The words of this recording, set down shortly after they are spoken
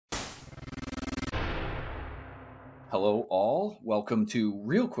Hello, all. Welcome to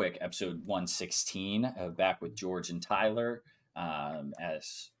ReelQuick, episode 116. Back with George and Tyler.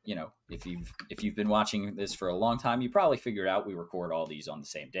 As you know, if you've been watching this for a long time, you probably figured out we record all these on the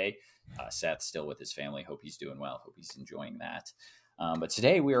same day. Seth's still with his family. Hope he's doing well. Hope he's enjoying that. But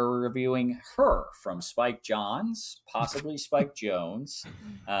today we are reviewing Her from Spike Jonze, possibly Spike Jones.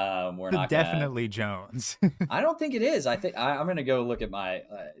 We're not definitely Jones. I don't think it is. I think I'm going to go look at my.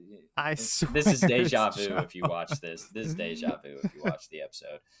 I swear this is deja vu Jones. if you watch this. This is deja vu if you watch the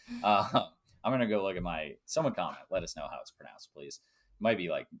episode. I'm going to go look at my. Someone comment. Let us know how it's pronounced, please. It might be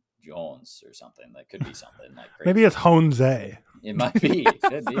like Jones or something. That could be something like crazy. Maybe it's Honze. It might be. It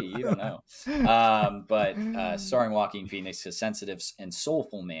could be. You don't know. But starring Joaquin Phoenix, a sensitive and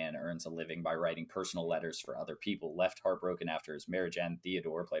soulful man earns a living by writing personal letters for other people. Left heartbroken after his marriage end,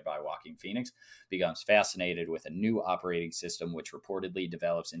 Theodore, played by Joaquin Phoenix, becomes fascinated with a new operating system which reportedly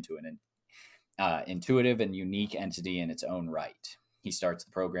develops into an intuitive and unique entity in its own right. He starts the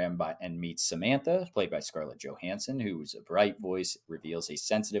program and meets Samantha, played by Scarlett Johansson, who's a bright voice, reveals a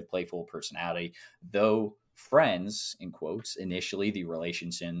sensitive, playful personality. Though friends, in quotes, initially, the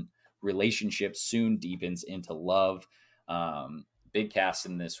relationship soon deepens into love. Big cast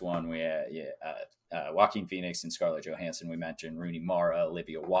in this one. We had Joaquin Phoenix and Scarlett Johansson. We mentioned Rooney Mara,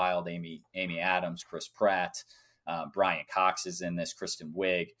 Olivia Wilde, Amy Adams, Chris Pratt. Brian Cox is in this, Kristen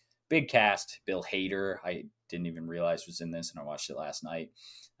Wiig. Big cast. Bill Hader, I didn't even realize was in this, and I watched it last night.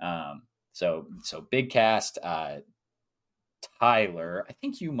 So big cast. Tyler, I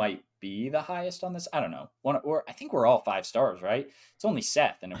think you might be the highest on this. I don't know. I think we're all 5 stars, right? It's only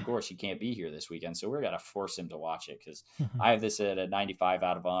Seth, and of course he can't be here this weekend, so we're gonna force him to watch it because I have this at a 95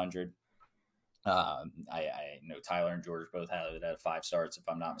 out of 100. I know Tyler and George both have it at 5 stars, if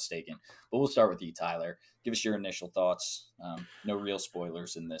I'm not mistaken. But we'll start with you, Tyler. Give us your initial thoughts. No real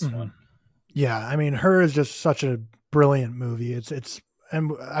spoilers in this one. Yeah, I mean, Her is just such a brilliant movie. It's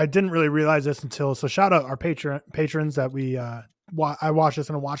and I didn't really realize this until, so shout out our patrons that I watched this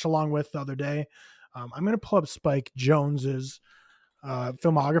and I watched along with the other day. I'm going to pull up Spike Jonze's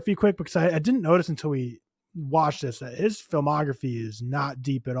filmography quick because I didn't notice until we watched this that his filmography is not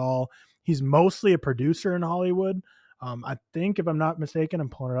deep at all. He's mostly a producer in Hollywood. I think, if I'm not mistaken, I'm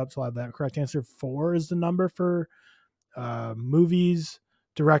pulling it up so I have that correct answer. 4 is the number for movies.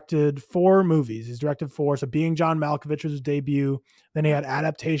 Directed 4 movies. He's directed 4. So Being John Malkovich was his debut. Then he had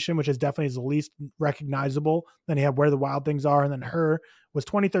Adaptation, which is definitely his least recognizable. Then he had Where the Wild Things Are. And then Her was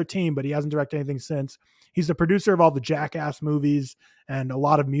 2013, but he hasn't directed anything since. He's the producer of all the Jackass movies and a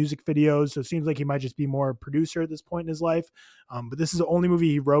lot of music videos. So it seems like he might just be more a producer at this point in his life. But this is the only movie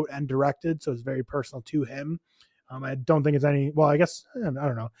he wrote and directed. So it's very personal to him. I don't think it's I guess, I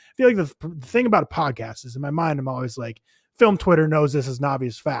don't know. I feel like the thing about a podcast is in my mind, I'm always like, film Twitter knows this is an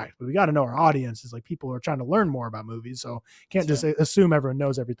obvious fact, but we got to know our audience is like people are trying to learn more about movies. So can't just assume everyone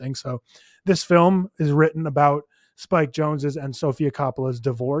knows everything. So this film is written about Spike Jonze's and Sofia Coppola's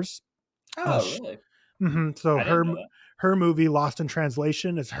divorce. Oh, really? So her movie Lost in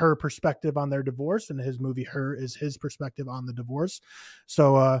Translation is her perspective on their divorce, and his movie Her is his perspective on the divorce.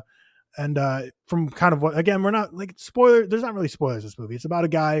 So, from kind of what, again, we're not like spoiler. There's not really spoilers in this movie. It's about a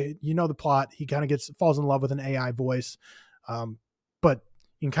guy, the plot. He kind of falls in love with an AI voice. But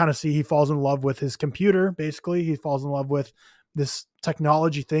you can kind of see he falls in love with his computer. Basically, he falls in love with this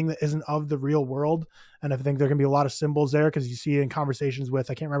technology thing that isn't of the real world. And I think there can be a lot of symbols there because you see it in conversations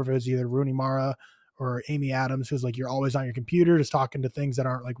with, I can't remember if it was either Rooney Mara or Amy Adams, who's like, you're always on your computer just talking to things that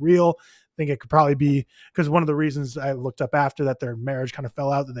aren't like real. I think it could probably be because one of the reasons I looked up after that their marriage kind of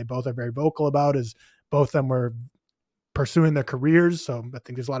fell out that they both are very vocal about is both of them were pursuing their careers. So I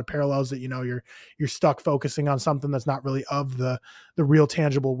think there's a lot of parallels that, you're stuck focusing on something that's not really of the real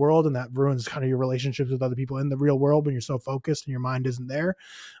tangible world. And that ruins kind of your relationships with other people in the real world when you're so focused and your mind isn't there.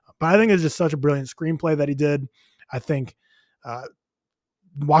 But I think it's just such a brilliant screenplay that he did. I think,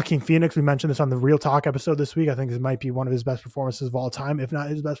 Joaquin Phoenix, we mentioned this on the Real Talk episode this week. I think this might be one of his best performances of all time, if not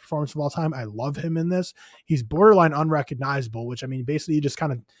his best performance of all time. I love him in this. He's borderline unrecognizable, which, I mean, basically he just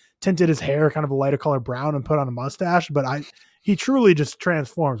kind of tinted his hair kind of a lighter color brown and put on a mustache, but he truly just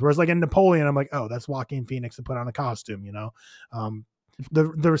transforms. Whereas like in Napoleon, I'm like, oh, that's Joaquin Phoenix to put on a costume,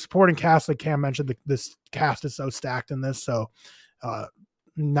 the supporting cast, like Cam mentioned, this cast is so stacked in this. So,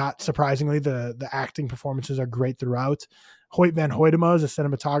 not surprisingly, the acting performances are great throughout. Hoyt Van Hoytema is a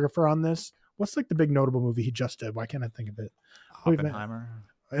cinematographer on this. What's like the big notable movie he just did? Why can't I think of it? Oppenheimer.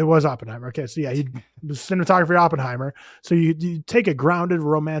 It was Oppenheimer. Okay, so yeah, he was cinematography Oppenheimer. So you take a grounded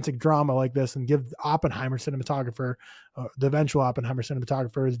romantic drama like this and give the Oppenheimer cinematographer, the eventual Oppenheimer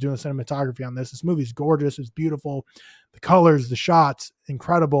cinematographer is doing cinematography on this. This movie's gorgeous. It's beautiful. The colors, the shots,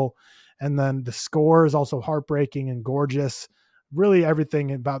 incredible. And then the score is also heartbreaking and gorgeous. Really,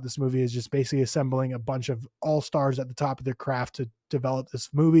 everything about this movie is just basically assembling a bunch of all stars at the top of their craft to develop this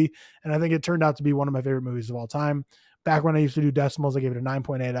movie. And I think it turned out to be one of my favorite movies of all time. Back when I used to do decimals, I gave it a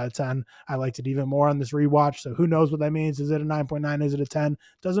 9.8 out of 10. I liked it even more on this rewatch. So who knows what that means? Is it a 9.9? Is it a 10?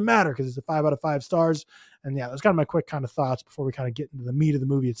 Doesn't matter because it's a 5 out of 5 stars. And yeah, that's kind of my quick kind of thoughts before we kind of get into the meat of the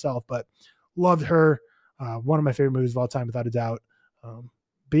movie itself. But loved her. One of my favorite movies of all time, without a doubt.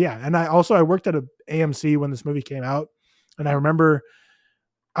 But yeah, and I worked at a AMC when this movie came out. And I remember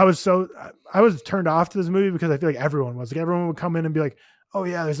I was turned off to this movie because I feel like everyone was. Like, everyone would come in and be like, oh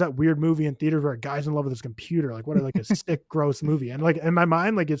yeah, there's that weird movie in theaters where a guy's in love with his computer. Like, what a, like a sick, gross movie. And like in my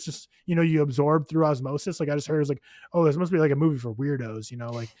mind, like it's just, you absorb through osmosis. Like I just heard it was like, oh, this must be like a movie for weirdos,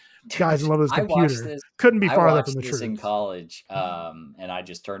 like guys in love with his computer. Couldn't be farther from the truth. In college, and I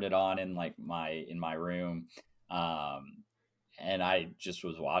just turned it on in like in my room. And I just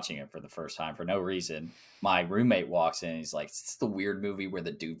was watching it for the first time for no reason. My roommate walks in and he's like, it's the weird movie where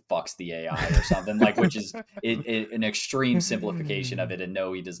the dude fucks the AI or something, like, which is an extreme simplification of it. And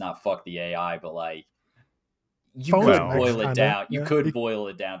no, he does not fuck the AI, but like you could boil it down. You could boil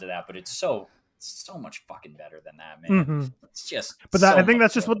it down to that, but it's so much fucking better than that, man. Mm-hmm. It's just, but I think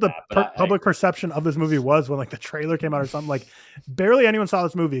that's just what the public perception of this movie was when like the trailer came out or something. Like barely anyone saw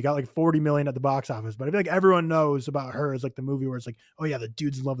this movie. It got like 40 million at the box office, but I feel like everyone knows about her as like the movie where it's like, oh yeah, the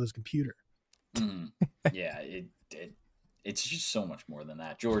dude's in love with his computer. Yeah, it's just so much more than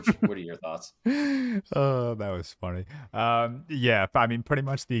that. George, what are your thoughts? Oh, that was funny. Yeah, I mean, pretty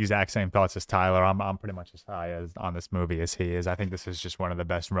much the exact same thoughts as Tyler. I'm pretty much as high on this movie as he is. I think this is just one of the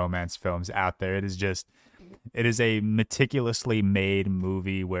best romance films out there. It is a meticulously made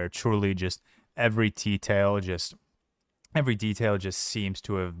movie where truly just every detail just seems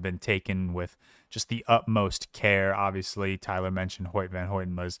to have been taken with just the utmost care. Obviously, Tyler mentioned Hoyt van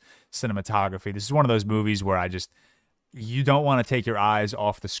Hoytema's cinematography. This is one of those movies where you don't want to take your eyes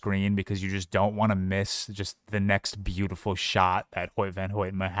off the screen because you just don't want to miss just the next beautiful shot that Hoyt van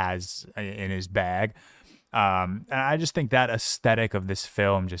Hoytema has in his bag. And I just think that aesthetic of this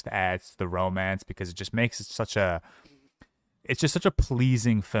film just adds to the romance because it just makes it such a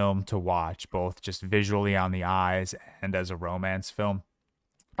pleasing film to watch, both just visually on the eyes and as a romance film.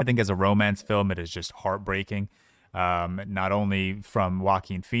 I think as a romance film, it is just heartbreaking. Not only from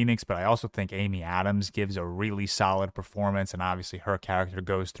Joaquin Phoenix, but I also think Amy Adams gives a really solid performance, and obviously her character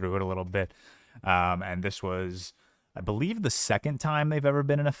goes through it a little bit. And this was, I believe, the second time they've ever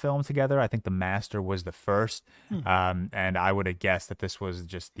been in a film together. I think The Master was the first. And I would have guessed that this was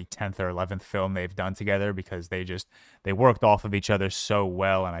just the 10th or 11th film they've done together because they worked off of each other so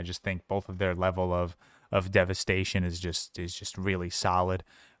well. And I just think both of their level of devastation is just really solid.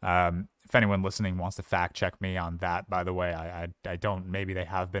 If anyone listening wants to fact check me on that, by the way, I don't, maybe they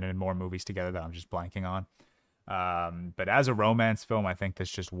have been in more movies together that I'm just blanking on. But as a romance film, I think this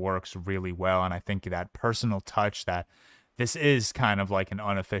just works really well. And I think that personal touch that this is kind of like an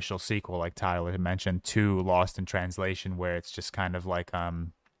unofficial sequel, like Tyler had mentioned, to Lost in Translation, where it's just kind of like,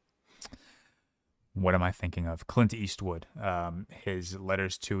 what am I thinking of? Clint Eastwood, his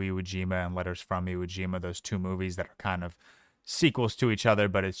Letters to Iwo Jima and Letters from Iwo Jima, those two movies that are kind of sequels to each other,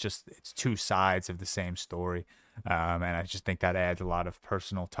 but it's two sides of the same story. And I just think that adds a lot of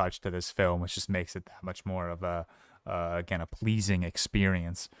personal touch to this film, which just makes it that much more of a pleasing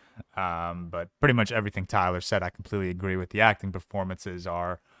experience. But pretty much everything Tyler said, I completely agree with. The acting performances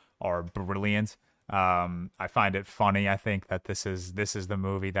are brilliant. I find it funny. I think that this is the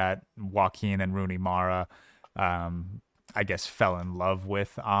movie that Joaquin and Rooney Mara, I guess, fell in love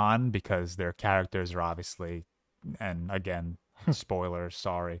with because their characters are obviously, and again, spoilers,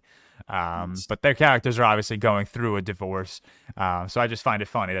 sorry, but their characters are obviously going through a divorce. So I just find it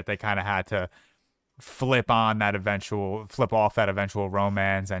funny that they kind of had to flip off that eventual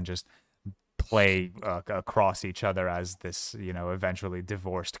romance and just play across each other as this, eventually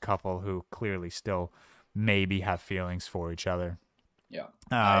divorced couple who clearly still maybe have feelings for each other. Yeah.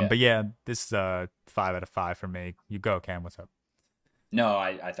 But yeah, this is a 5 out of 5 for me. You go, Cam. What's up? No,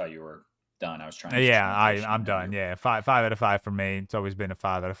 I thought you were done. I was trying to. Yeah, I'm done. Yeah, 5 out of 5 for me. It's always been a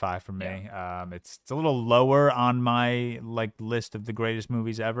 5 out of 5 for me. Yeah. It's a little lower on my list of the greatest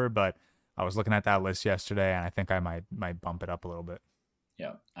movies ever, but I was looking at that list yesterday, and I think I might bump it up a little bit.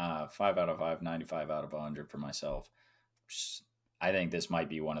 Yeah, 5 out of 5, 95 out of 100 for myself. I think this might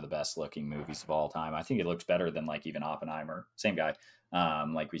be one of the best looking movies of all time. I think it looks better than even Oppenheimer. Same guy,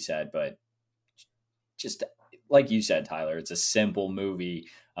 like we said, but just like you said, Tyler, it's a simple movie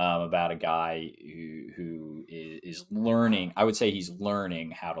about a guy who is learning. I would say he's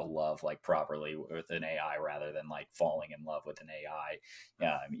learning how to love like properly with an AI rather than like falling in love with an AI.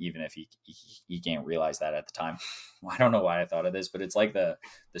 Yeah, even if he can't realize that at the time. I don't know why I thought of this, but it's like the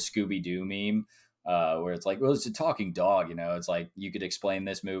Scooby Doo meme. Where it's like, well, it's a talking dog, you know. It's like you could explain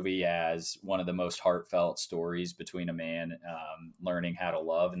this movie as one of the most heartfelt stories between a man learning how to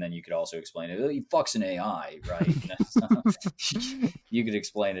love, and then you could also explain it. Oh, he fucks an AI, right? You could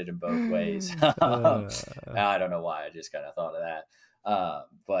explain it in both ways. I don't know why I just kind of thought of that,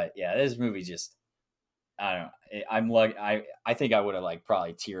 but yeah, this movie just, I don't know. I'm like, I think I would have like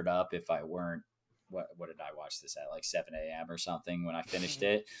probably teared up if I weren't. What did I watch this at, like 7 a.m. or something when I finished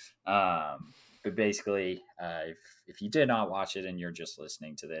it? But basically, if you did not watch it and you're just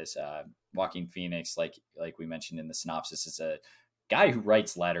listening to this, Joaquin Phoenix, like we mentioned in the synopsis, is a guy who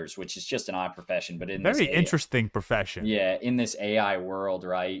writes letters, which is just an odd profession, but in very interesting profession. Yeah, in this AI world,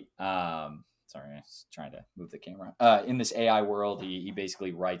 right? Sorry, I was trying to move the camera. In this AI world, he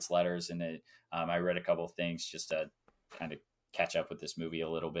basically writes letters, and I read a couple of things just to kind of catch up with this movie a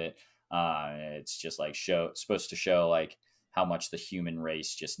little bit. It's just like supposed to show like how much the human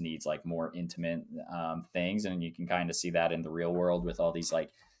race just needs like more intimate things, and you can kind of see that in the real world with all these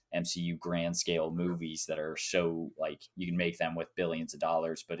like MCU grand scale movies that are so like you can make them with billions of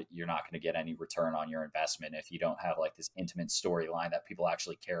dollars, but you're not going to get any return on your investment if you don't have like this intimate storyline that people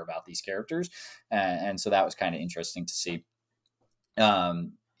actually care about these characters, and so that was kind of interesting to see.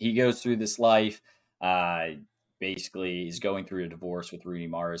 He goes through this life. Basically is going through a divorce with Rooney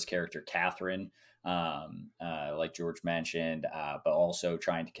Mara's character, Catherine, like George mentioned, but also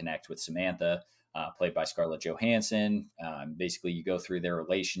trying to connect with Samantha, played by Scarlett Johansson. Basically, you go through their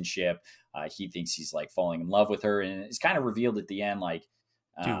relationship. He thinks he's like falling in love with her, and it's kind of revealed at the end, like,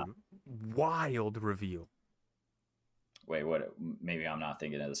 dude, wild reveal. Wait, what? Maybe I'm not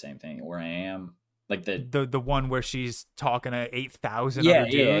thinking of the same thing, or I am. Like the one where she's talking to 8,000 yeah, other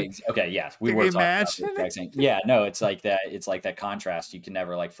dudes. Yeah. Okay, yes, we Can were you talking imagine? about the exact same. Yeah, no, it's like that. It's like that contrast. You can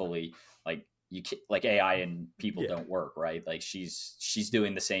never like fully like like AI and people don't work, right? Like she's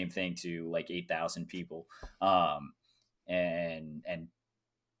doing the same thing to like 8,000 people, and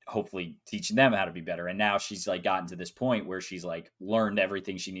hopefully teaching them how to be better. And now she's like gotten to this point where she's like learned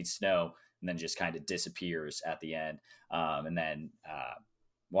everything she needs to know, and then just kind of disappears at the end. And then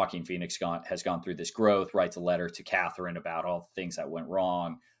Joaquin Phoenix has gone through this growth, writes a letter to Catherine about all the things that went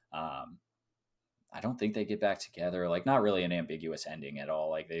wrong. I don't think they get back together. Like, not really an ambiguous ending at all.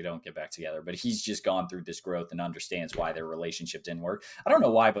 Like, they don't get back together, but he's just gone through this growth and understands why their relationship didn't work. I don't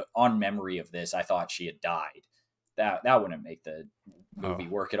know why, but on memory of this, I thought she had died. That wouldn't make the movie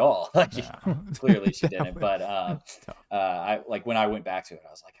work at all. Like, clearly she didn't. But I like when I went back to it,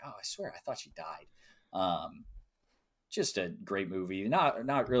 I was like, oh, I swear I thought she died. Just a great movie.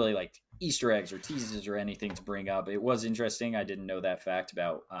 Not really like Easter eggs or teases or anything to bring up. It was interesting. I didn't know that fact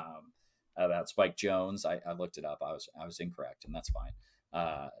about Spike Jonze. I looked it up. I was incorrect, and that's fine.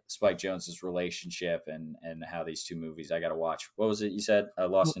 Spike Jonze's relationship and how these two movies I got to watch. What was it you said?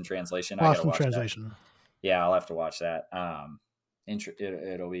 Lost in Translation. Lost in Translation. That. Yeah, I'll have to watch that.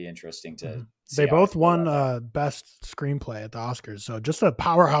 It'll be interesting to see. They both won best screenplay at the Oscars, so just a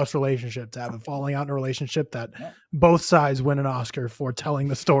powerhouse relationship to have a falling out in a relationship that both sides win an Oscar for telling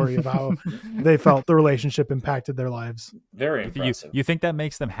the story of how they felt the relationship impacted their lives. Very impressive. You think that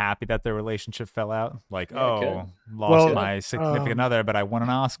makes them happy that their relationship fell out? Like, lost my significant other, but I won an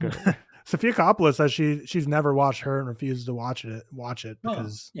Oscar. Sofia Coppola says she's never watched her and refuses to watch it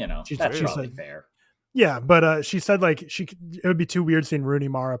because that's probably fair. Yeah, but she said like it would be too weird seeing Rooney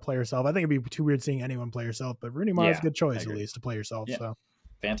Mara play herself. I think it'd be too weird seeing anyone play herself, but Rooney Mara's a good choice at least to play herself. Yeah. So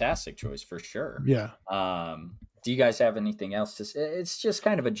fantastic choice for sure. Yeah. Do you guys have anything else to say? It's just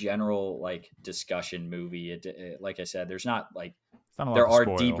kind of a general like discussion movie. Like I said, there's not like there are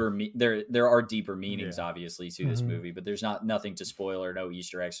deeper meanings obviously to this movie, but there's nothing to spoil or no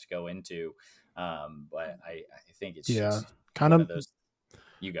Easter eggs to go into. But I think it's just kind of those.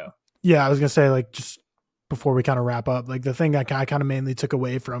 You go. Yeah, I was gonna say like just before we kind of wrap up, like the thing I kind of mainly took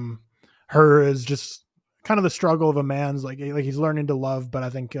away from her is just kind of the struggle of a man's like he's learning to love. But I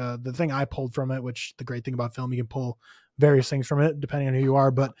think the thing I pulled from it, which the great thing about film, you can pull various things from it depending on who you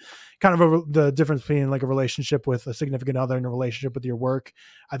are, but kind of the difference between like a relationship with a significant other and a relationship with your work.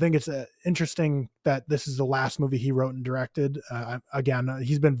 I think it's interesting that this is the last movie he wrote and directed. Again,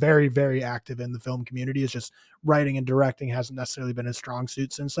 he's been very, very active in the film community. It's just writing and directing hasn't necessarily been his strong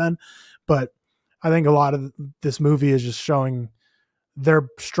suit since then. But I think a lot of this movie is just showing their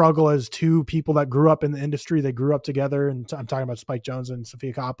struggle as two people that grew up in the industry. They grew up together, and I'm talking about Spike Jonze and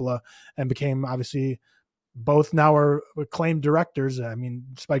Sofia Coppola, and became obviously both now are acclaimed directors. I mean,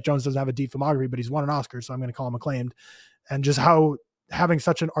 Spike Jonze doesn't have a deep filmography, but he's won an Oscar, so I'm going to call him acclaimed. And just how having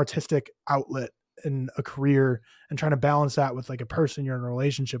such an artistic outlet in a career and trying to balance that with like a person you're in a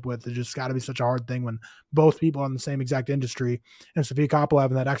relationship with, it just got to be such a hard thing when both people are in the same exact industry. And Sofia Coppola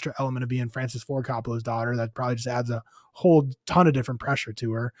having that extra element of being Francis Ford Coppola's daughter, that probably just adds a whole ton of different pressure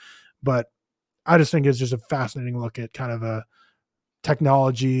to her. But I just think it's just a fascinating look at kind of a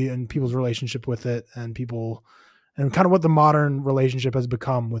technology and people's relationship with it, and people, and kind of what the modern relationship has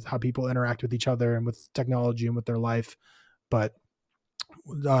become with how people interact with each other and with technology and with their life. But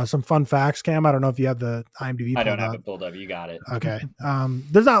some fun facts, Cam. I don't know if you have the IMDb. I don't have it pulled up. You got it. Okay.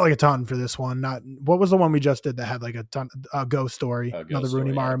 There's not like a ton for this one. Not what was the one we just did that had like a ton? Ghost Story, another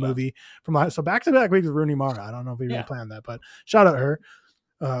Rooney Mara movie from so back to back weeks with Rooney Mara. I don't know if we really planned that, but shout out her.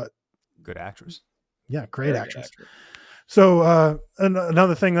 Good actress. Yeah, great actress. So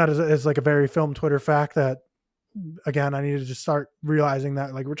another thing that is like a very film Twitter fact that, again, I need to just start realizing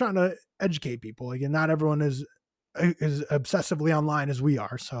that like we're trying to educate people. Again, not everyone is obsessively online as we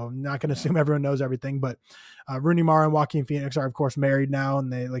are, so I'm not going to assume everyone knows everything. But Rooney Mara and Joaquin Phoenix are of course married now,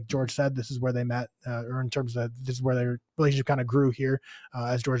 and they, like George said, this is where they met, or in terms of this is where their relationship kind of grew here,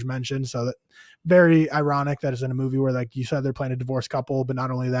 as George mentioned. So that very ironic that it's in a movie where, like you said, they're playing a divorced couple, but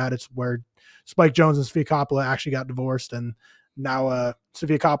not only that, it's where Spike Jonze and Sofia Coppola actually got divorced, and now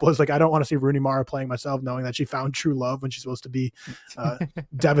Sofia Coppola is like, I don't want to see Rooney Mara playing myself, knowing that she found true love when she's supposed to be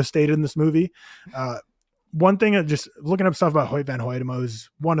devastated in this movie. One thing, just looking up stuff about Hoyt van Hoytema, who's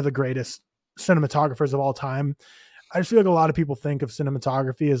one of the greatest cinematographers of all time. I just feel like a lot of people think of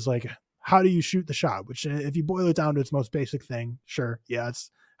cinematography as like, how do you shoot the shot? Which, if you boil it down to its most basic thing, sure, yeah,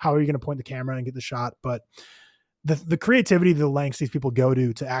 it's how are you going to point the camera and get the shot? But the creativity, the lengths these people go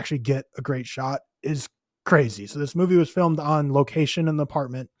to actually get a great shot is crazy. So this movie was filmed on location in the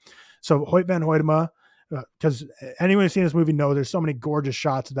apartment. So Hoyt van Hoytema, because anyone who's seen this movie knows there's so many gorgeous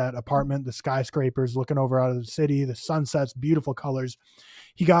shots of that apartment, the skyscrapers looking over out of the city, the sunsets, beautiful colors.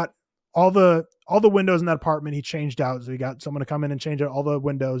 He got all the windows in that apartment he changed out. So he got someone to come in and change out all the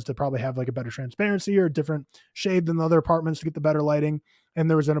windows to probably have like a better transparency or a different shade than the other apartments to get the better lighting. And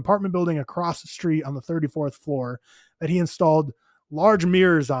there was an apartment building across the street on the 34th floor that he installed large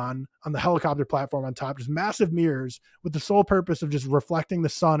mirrors on the helicopter platform on top, just massive mirrors with the sole purpose of just reflecting the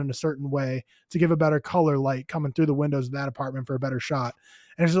sun in a certain way to give a better color light coming through the windows of that apartment for a better shot.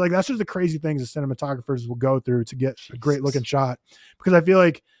 And it's just like, that's just the crazy things that cinematographers will go through to get a great looking shot. Because I feel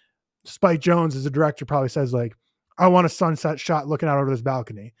like Spike Jonze as a director probably says like, I want a sunset shot looking out over this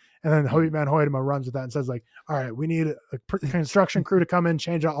balcony. And then Hoyt van Hoytema runs with that and says like, all right, we need a construction crew to come in,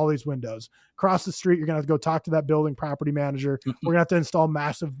 change out all these windows. Across the street, you're going to have to go talk to that building property manager. We're going to have to install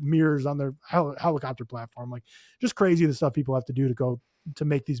massive mirrors on their helicopter platform. Like, just crazy the stuff people have to do to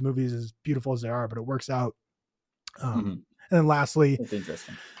make these movies as beautiful as they are, but it works out. And then lastly, that's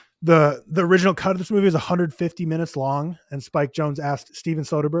interesting. The original cut of this movie is 150 minutes long, and Spike Jonze asked Steven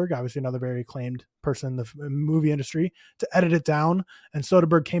Soderbergh, obviously another very acclaimed person in the movie industry, to edit it down. And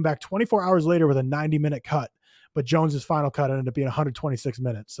Soderbergh came back 24 hours later with a 90-minute cut, but Jones's final cut ended up being 126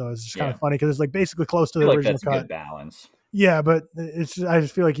 minutes. So it's just kind of funny because it's like basically close to the original cut. Good balance. Yeah, but I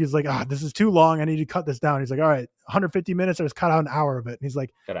just feel like he's like, this is too long. I need to cut this down. He's like, all right, 150 minutes. I just cut out an hour of it. And he's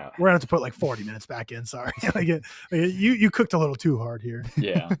like, we're gonna have to put like 40 minutes back in. Sorry, you cooked a little too hard here.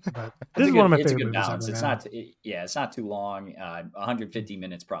 Yeah, this is one of my favorite movies. Balance. It's not too long. 150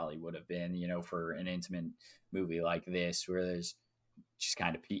 minutes probably would have been, for an intimate movie like this, where there's just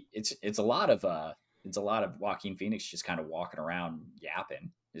kind of it's a lot of Joaquin Phoenix just kind of walking around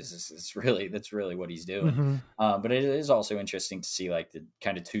yapping. That's really what he's doing. But it is also interesting to see like the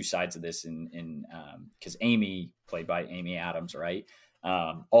kind of two sides of this in because Amy, played by Amy Adams, right,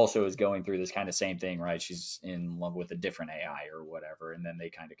 also is going through this kind of same thing, right? She's in love with a different AI or whatever, and then they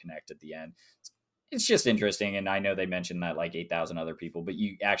kind of connect at the end. It's just interesting, and I know they mentioned that like 8,000 other people, but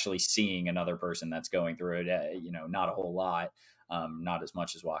you actually seeing another person that's going through it, not a whole lot. Not as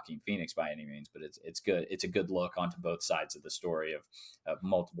much as Joaquin Phoenix by any means, but it's good. It's a good look onto both sides of the story of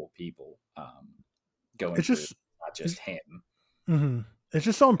multiple people going through, not just him. Mm-hmm. It's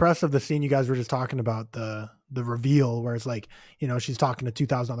just so impressive, the scene you guys were just talking about, the reveal where it's like, she's talking to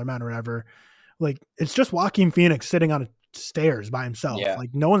 2,000 other men or whatever. Like, it's just Joaquin Phoenix sitting on stairs by himself. Yeah.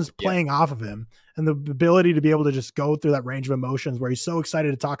 Like, no one's playing off of him. And the ability to be able to just go through that range of emotions where he's so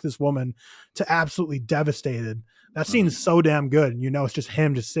excited to talk to this woman to absolutely devastated. That scene's so damn good. And it's just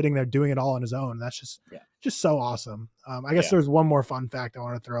him just sitting there doing it all on his own. That's just so awesome. I guess there's one more fun fact I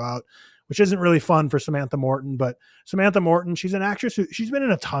want to throw out, which isn't really fun for Samantha Morton, but Samantha Morton, she's an actress she's been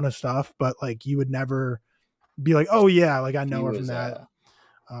in a ton of stuff, but like you would never be like, oh yeah, like I know her from that.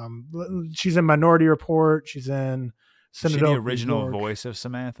 She's in Minority Report. She's in Is she the Synecdoche, New original York. voice of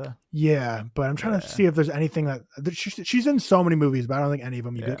Samantha? Yeah, but I'm trying to see if there's anything that she's in so many movies, but I don't think any of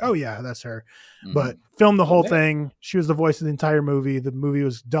them you'd be like, Yeah. oh yeah, that's her. Mhm. But filmed the whole Okay. thing. She was the voice of the entire movie. The movie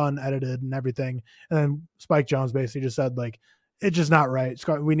was done, edited, and everything. And then Spike Jonze basically just said like, it's just not right.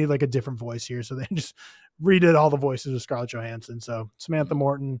 We need like a different voice here. So they just redid all the voices with Scarlett Johansson. So Samantha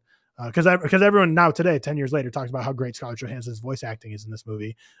Morton. Because everyone now today, 10 years later, talks about how great Scarlett Johansson's voice acting is in this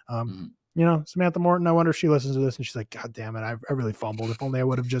movie. You know, Samantha Morton, I wonder if she listens to this and she's like, God damn it, I really fumbled. If only I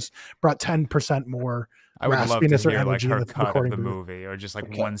would have just brought 10% more. I would love to raspiness or hear like energy in her the cut of recording the booth. movie, or just like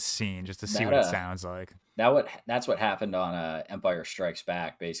Okay. one scene just to see That, what it sounds like. That's what happened on Empire Strikes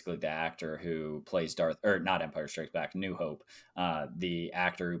Back. Basically, the actor who plays not Empire Strikes Back, New Hope, the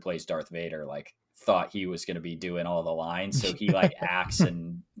actor who plays Darth Vader, like thought he was going to be doing all the lines, so he like acts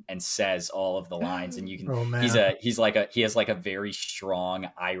and says all of the lines, and you can. Oh, man. He has like a very strong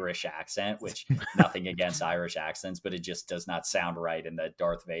Irish accent, which nothing against Irish accents, but it just does not sound right in the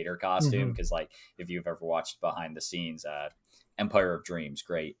Darth Vader costume. Because like if you've ever watched behind the scenes, Empire of Dreams,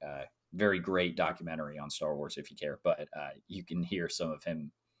 great. Very great documentary on Star Wars if you care, but you can hear some of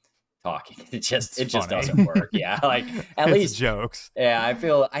him talking. It just doesn't work. Yeah, like at least jokes. Yeah,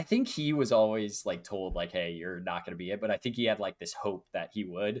 I think he was always like told like, hey, you're not going to be it, but I think he had like this hope that he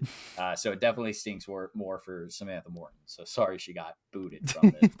would. So it definitely stinks more for Samantha Morton. So sorry she got booted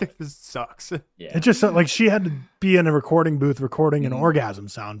from this. This sucks. Yeah, It just like she had to be in a recording booth recording an orgasm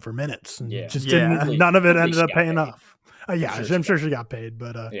sound for minutes, and none of it ended up paying off. I'm sure she got paid,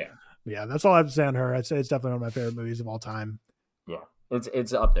 but yeah, that's all I have to say on her. I'd say it's definitely one of my favorite movies of all time. Yeah,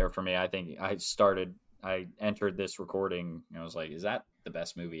 it's up there for me. I think I entered this recording and I was like, is that the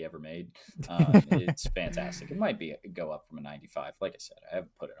best movie ever made? It's fantastic. It might go up from a 95. Like I said, I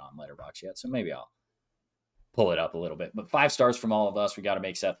haven't put it on Letterboxd yet, so maybe I'll pull it up a little bit. But 5 stars from all of us. We got to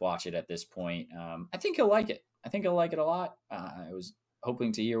make Seth watch it at this point. I think he'll like it. I think he'll like it a lot. I was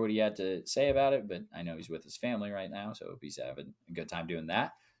hoping to hear what he had to say about it, but I know he's with his family right now, so he's having a good time doing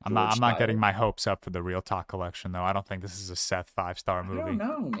that. I'm not getting my hopes up for the Real Talk collection, though. I don't think this is a Seth 5-star movie. I don't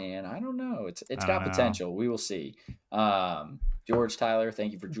know, man. I don't know. It's got potential. We will see. George, Tyler,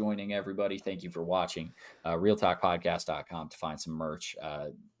 thank you for joining, everybody. Thank you for watching. RealTalkPodcast.com to find some merch.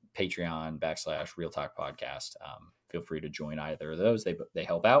 Patreon / Real Talk Podcast. Feel free to join either of those. They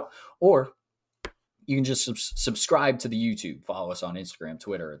help out. Or you can just subscribe to the YouTube. Follow us on Instagram,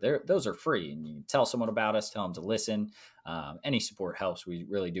 Twitter. Those are free. And you can tell someone about us. Tell them to listen. Any support helps. We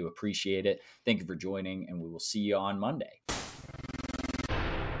really do appreciate it. Thank you for joining, and we will see you on Monday.